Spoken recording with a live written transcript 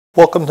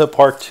Welcome to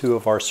part 2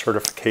 of our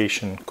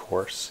certification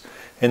course.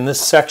 In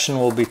this section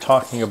we'll be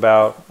talking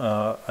about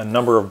a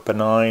number of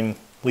benign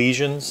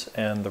lesions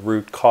and the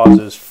root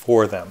causes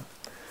for them.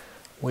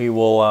 We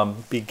will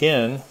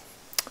begin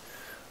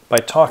by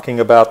talking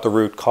about the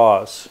root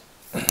cause.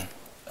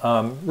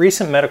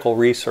 Recent medical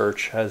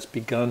research has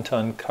begun to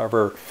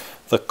uncover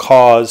the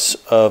cause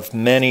of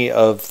many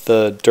of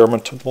the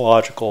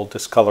dermatological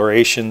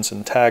discolorations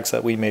and tags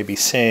that we may be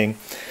seeing,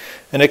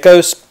 and it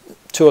goes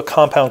to a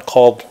compound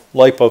called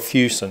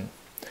LIPOFUSCIN.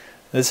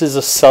 This is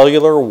a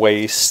cellular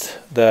waste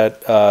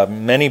that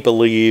many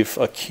believe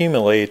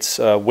accumulates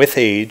with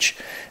age,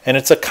 and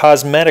it's a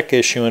cosmetic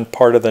issue and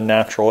part of the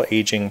natural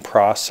aging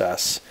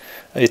process.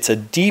 It's a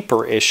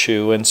deeper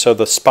issue, and so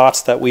the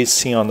spots that we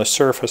see on the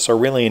surface are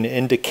really an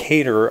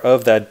indicator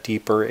of that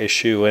deeper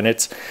issue, and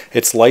it's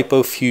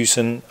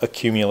LIPOFUSCIN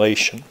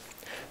accumulation.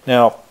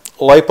 Now,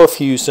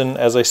 LIPOFUSCIN,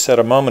 as I said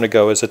a moment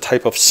ago, is a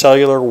type of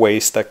cellular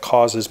waste that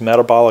causes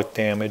metabolic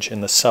damage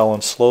in the cell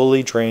and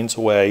slowly drains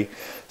away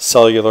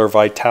cellular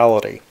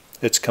vitality.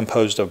 It's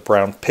composed of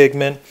brown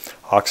pigment,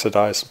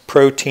 oxidized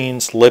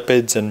proteins,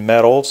 lipids, and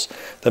metals.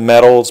 The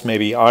metals may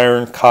be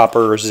iron,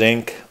 copper,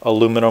 zinc,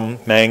 aluminum,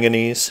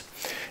 manganese.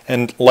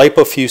 And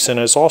LIPOFUSCIN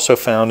is also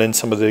found in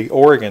some of the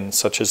organs,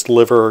 such as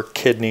liver,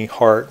 kidney,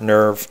 heart,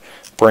 nerve,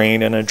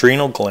 brain, and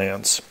adrenal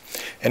glands.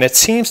 And it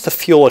seems to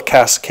fuel a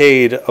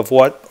cascade of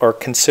what are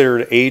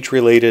considered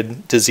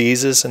age-related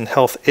diseases and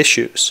health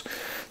issues.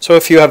 So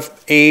if you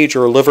have age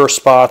or liver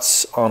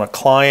spots on a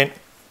client,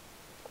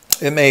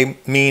 it may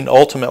mean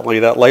ultimately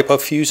that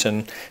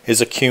LIPOFUSCIN is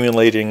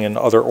accumulating in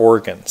other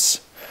organs.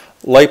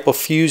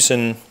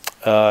 LIPOFUSCIN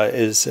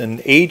is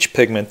an age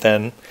pigment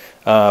then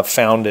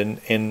found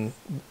in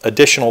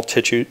additional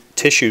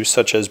tissues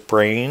such as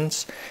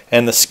brains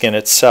and the skin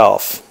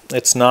itself.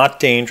 It's not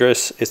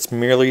dangerous, it's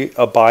merely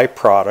a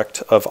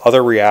byproduct of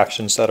other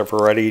reactions that have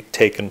already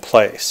taken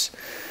place.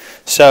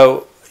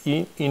 So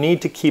you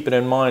need to keep it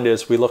in mind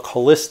as we look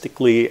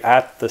holistically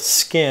at the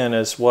skin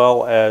as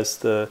well as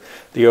the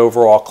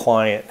overall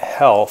client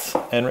health.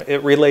 And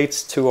it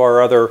relates to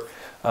our other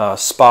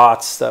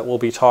spots that we'll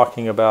be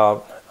talking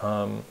about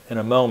in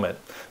a moment.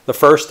 The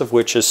first of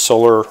which is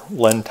solar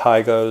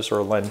lentigos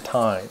or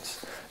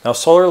lentines. Now,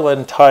 solar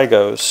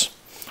lentigos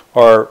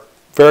are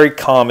very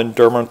common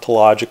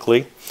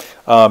dermatologically.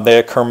 They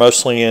occur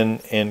mostly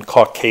in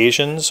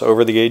Caucasians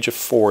over the age of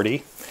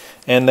 40,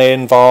 and they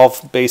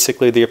involve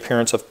basically the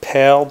appearance of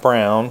pale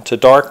brown to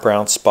dark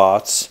brown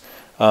spots.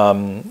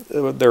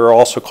 They're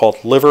also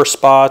called liver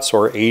spots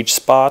or age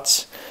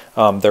spots.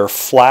 They're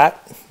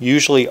flat,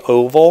 usually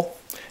oval,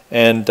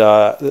 and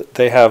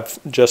they have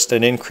just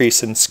an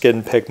increase in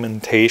skin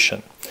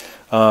pigmentation.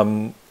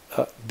 They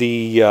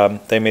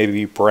may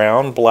be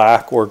brown,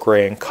 black, or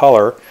gray in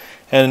color,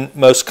 and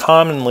most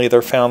commonly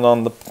they're found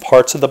on the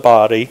parts of the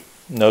body,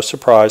 no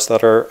surprise,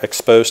 that are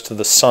exposed to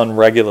the sun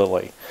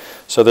regularly.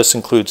 So this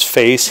includes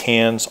face,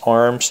 hands,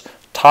 arms,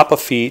 top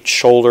of feet,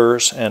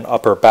 shoulders, and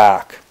upper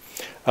back.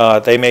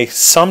 They may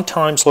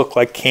sometimes look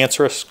like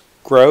cancerous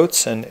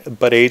growths,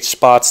 but age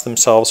spots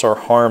themselves are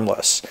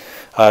harmless.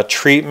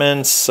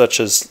 Treatments such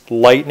as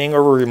lightening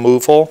or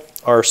removal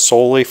are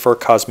solely for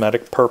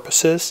cosmetic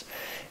purposes,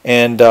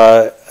 and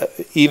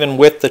even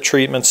with the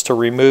treatments to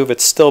remove,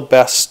 it's still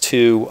best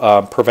to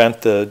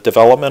prevent the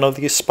development of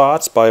these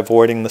spots by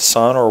avoiding the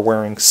sun or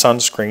wearing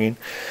sunscreen.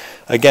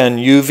 Again,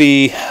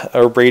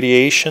 UV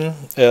radiation,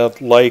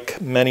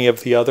 like many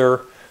of the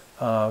other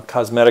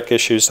cosmetic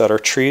issues that are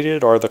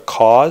treated, are the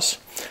cause.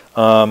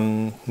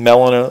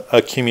 Melanin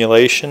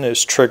accumulation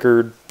is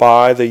triggered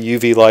by the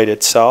UV light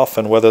itself,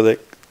 and whether the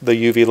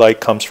UV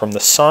light comes from the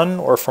sun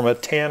or from a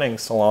tanning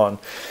salon,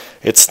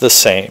 it's the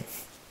same.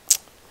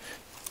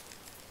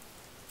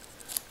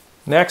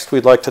 Next,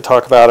 we'd like to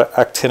talk about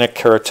actinic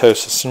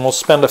keratosis, and we'll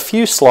spend a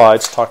few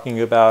slides talking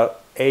about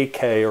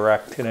AK or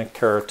actinic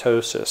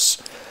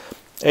keratosis.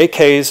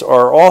 AKs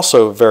are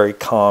also very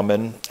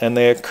common, and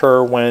they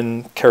occur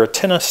when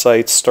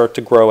keratinocytes start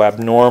to grow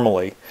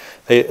abnormally,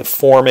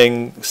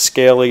 forming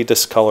scaly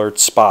discolored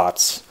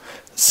spots.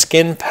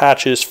 Skin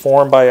patches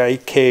formed by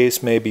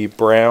AKs may be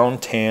brown,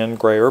 tan,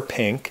 gray, or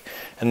pink,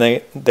 and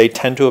they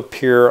tend to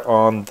appear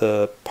on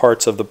the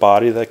parts of the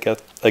body that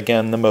get,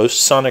 again, the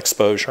most sun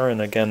exposure, and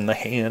again, the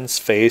hands,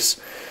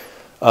 face,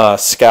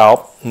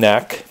 scalp,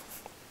 neck.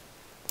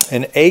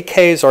 And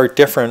AKs are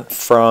different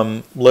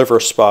from liver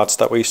spots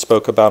that we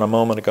spoke about a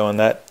moment ago, and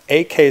that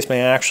AKs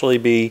may actually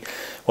be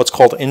what's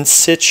called in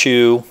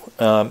situ,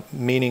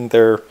 meaning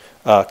they're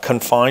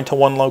confined to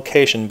one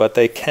location, but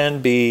they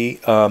can be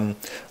an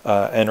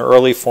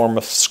early form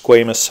of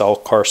squamous cell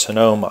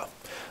carcinoma.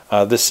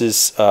 This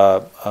is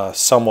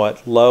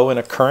somewhat low in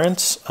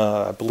occurrence,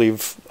 I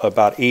believe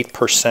about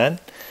 8%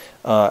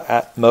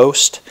 at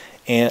most,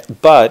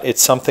 but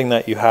it's something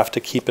that you have to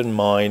keep in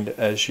mind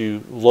as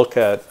you look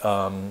at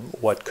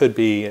what could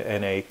be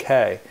an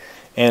AK.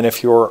 And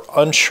if you're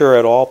unsure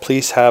at all,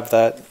 please have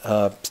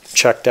that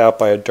checked out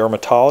by a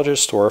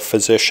dermatologist or a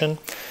physician.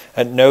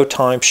 At no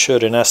time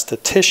should an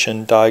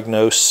esthetician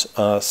diagnose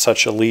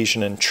such a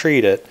lesion and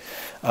treat it.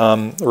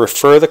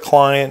 Refer the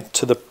client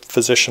to the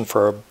physician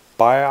for a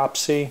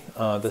biopsy.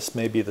 This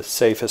may be the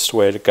safest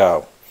way to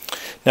go.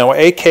 Now,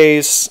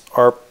 AKs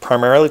are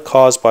primarily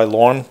caused by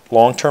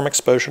long-term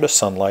exposure to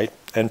sunlight,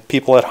 and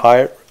people at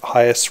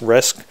highest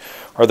risk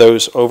are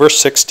those over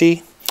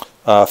 60,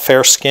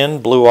 fair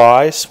skin, blue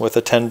eyes with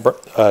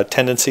a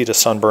tendency to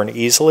sunburn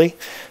easily.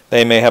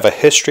 They may have a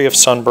history of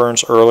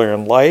sunburns earlier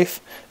in life.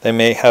 They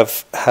may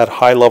have had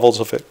high levels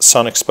of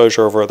sun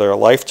exposure over their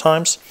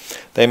lifetimes.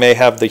 They may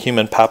have the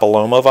human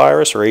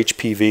papillomavirus or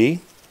HPV.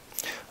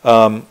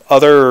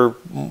 Other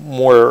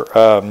more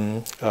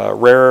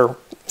rare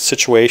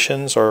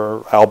situations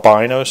are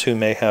albinos who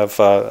may have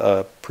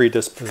a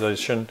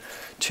predisposition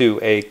to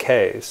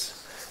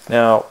AKs.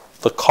 Now,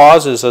 the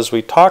causes, as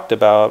we talked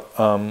about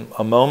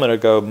a moment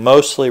ago,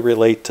 mostly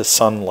relate to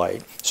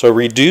sunlight. So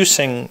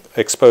reducing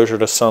exposure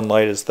to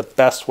sunlight is the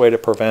best way to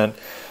prevent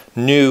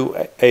new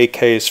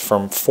AKs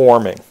from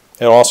forming.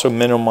 It also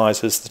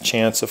minimizes the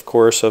chance, of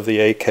course, of the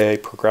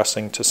AK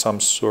progressing to some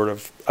sort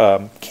of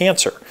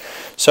cancer.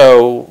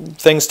 So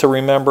things to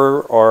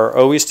remember are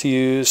always to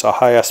use a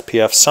high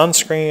SPF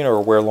sunscreen or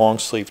wear long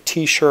sleeve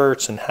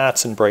t-shirts and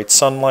hats in bright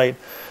sunlight.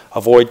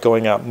 Avoid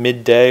going out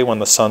midday when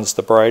the sun's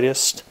the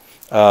brightest.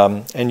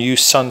 And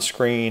use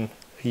sunscreen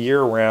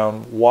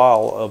year-round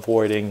while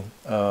avoiding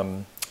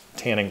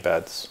tanning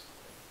beds.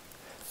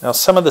 Now,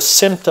 some of the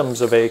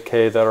symptoms of AK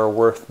that are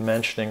worth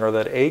mentioning are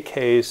that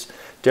AKs,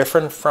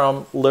 different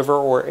from liver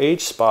or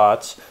age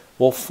spots,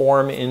 will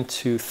form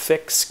into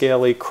thick,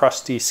 scaly,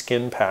 crusty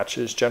skin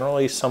patches,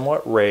 generally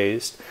somewhat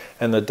raised,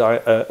 and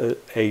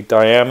a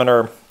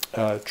diameter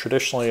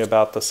traditionally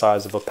about the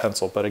size of a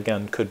pencil, but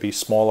again could be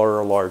smaller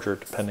or larger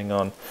depending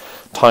on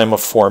time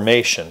of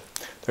formation.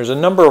 There's a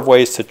number of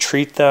ways to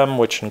treat them,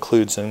 which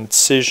includes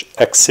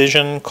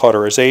excision,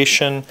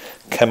 cauterization,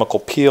 chemical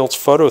peels,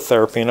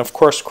 phototherapy, and of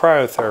course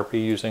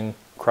cryotherapy using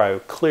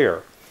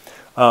CryoClear.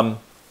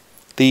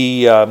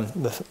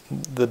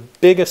 The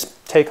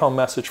biggest take-home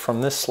message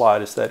from this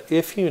slide is that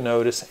if you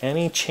notice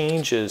any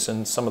changes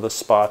in some of the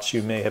spots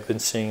you may have been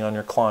seeing on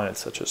your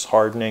clients, such as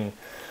hardening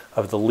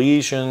of the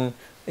lesion,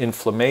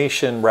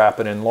 inflammation,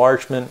 rapid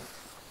enlargement,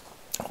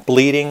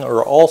 bleeding,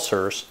 or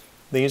ulcers,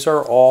 these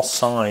are all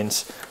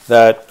signs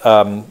that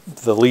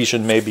the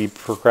lesion may be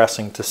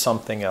progressing to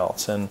something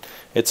else, and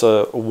it's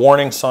a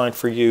warning sign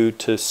for you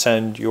to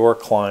send your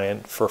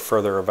client for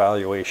further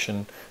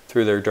evaluation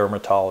through their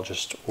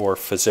dermatologist or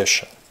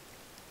physician.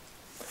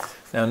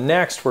 Now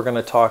next we're going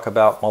to talk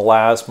about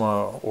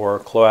melasma or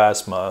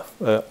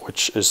CHLOASMA,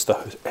 which is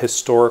the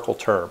historical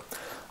term.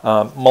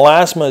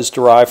 Melasma is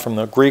derived from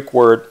the Greek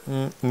word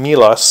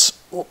melas,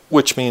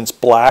 which means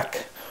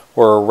black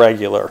or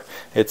irregular.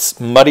 It's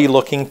muddy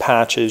looking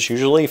patches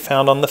usually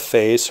found on the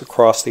face,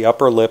 across the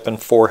upper lip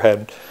and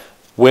forehead.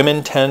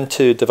 Women tend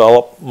to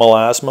develop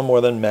melasma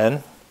more than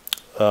men.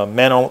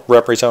 Men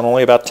represent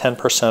only about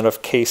 10%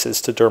 of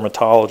cases to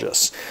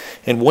dermatologists.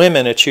 In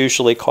women, it's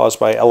usually caused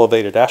by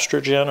elevated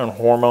estrogen and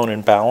hormone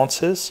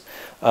imbalances.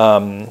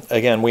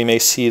 Again, we may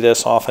see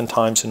this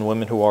oftentimes in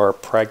women who are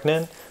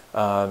pregnant,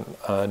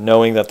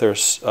 knowing that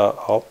there's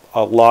a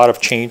lot of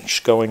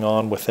change going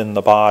on within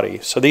the body.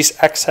 So these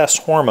excess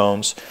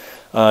hormones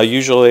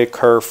usually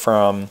occur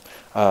from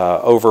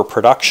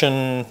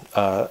overproduction,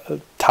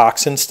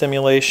 toxin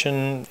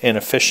stimulation,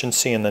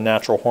 inefficiency in the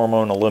natural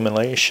hormone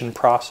elimination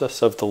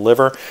process of the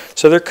liver.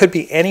 So there could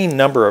be any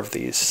number of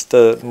these.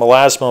 The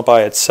melasma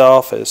by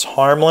itself is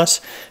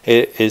harmless.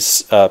 It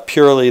is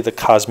purely the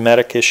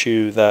cosmetic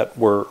issue that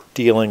we're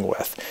dealing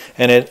with.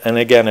 And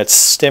again, it's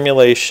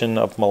stimulation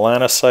of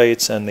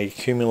melanocytes and the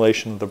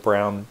accumulation of the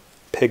brown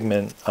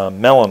pigment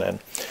melanin.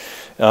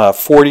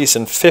 40s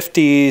and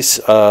 50s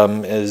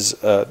is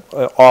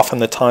often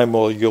the time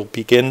where you'll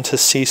begin to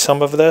see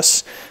some of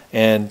this,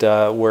 and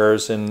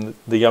whereas in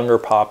the younger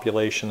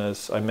population,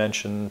 as I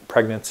mentioned,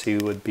 pregnancy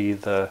would be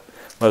the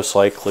most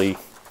likely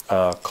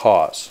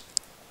cause.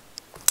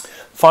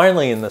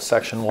 Finally, in this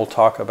section, we'll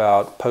talk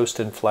about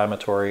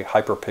post-inflammatory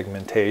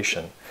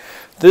hyperpigmentation.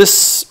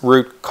 This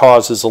root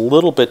cause is a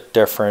little bit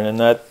different in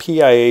that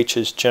PIH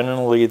is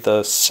generally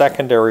the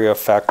secondary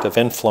effect of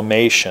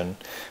inflammation,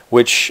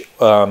 which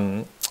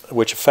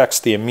affects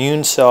the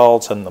immune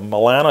cells and the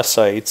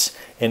melanocytes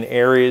in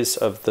areas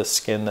of the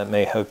skin that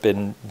may have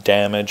been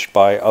damaged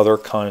by other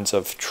kinds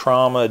of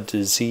trauma,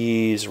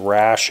 disease,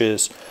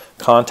 rashes,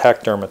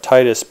 contact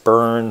dermatitis,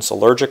 burns,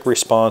 allergic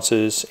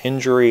responses,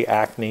 injury,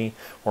 acne,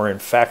 or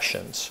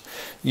infections.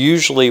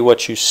 Usually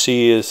what you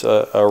see is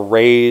a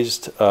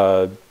raised,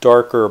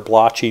 darker,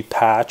 blotchy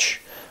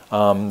patch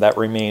that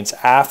remains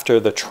after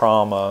the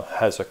trauma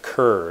has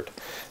occurred.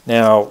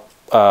 Now,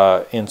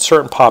 in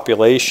certain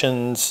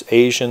populations,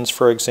 Asians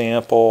for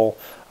example,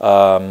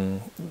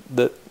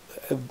 the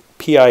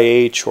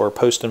PIH or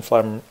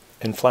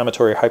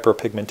post-inflammatory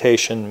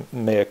hyperpigmentation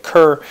may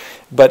occur,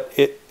 but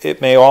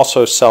it may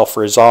also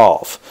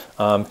self-resolve.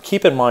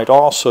 Keep in mind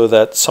also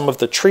that some of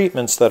the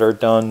treatments that are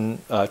done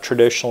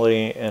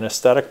traditionally in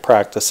aesthetic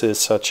practices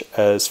such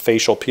as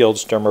facial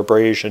peels,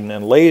 dermabrasion,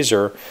 and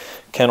laser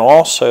can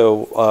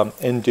also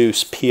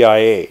induce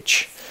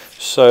PIH.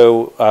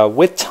 So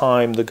with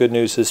time, the good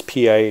news is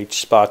PIH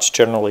spots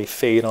generally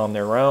fade on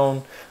their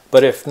own,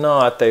 but if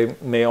not, they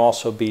may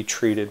also be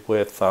treated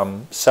with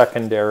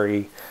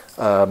secondary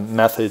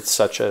methods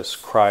such as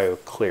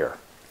CryoClear.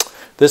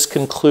 This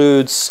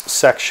concludes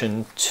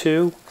section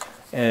 2,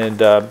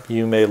 and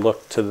you may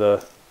look to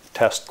the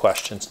test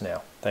questions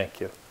now.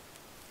 Thank you.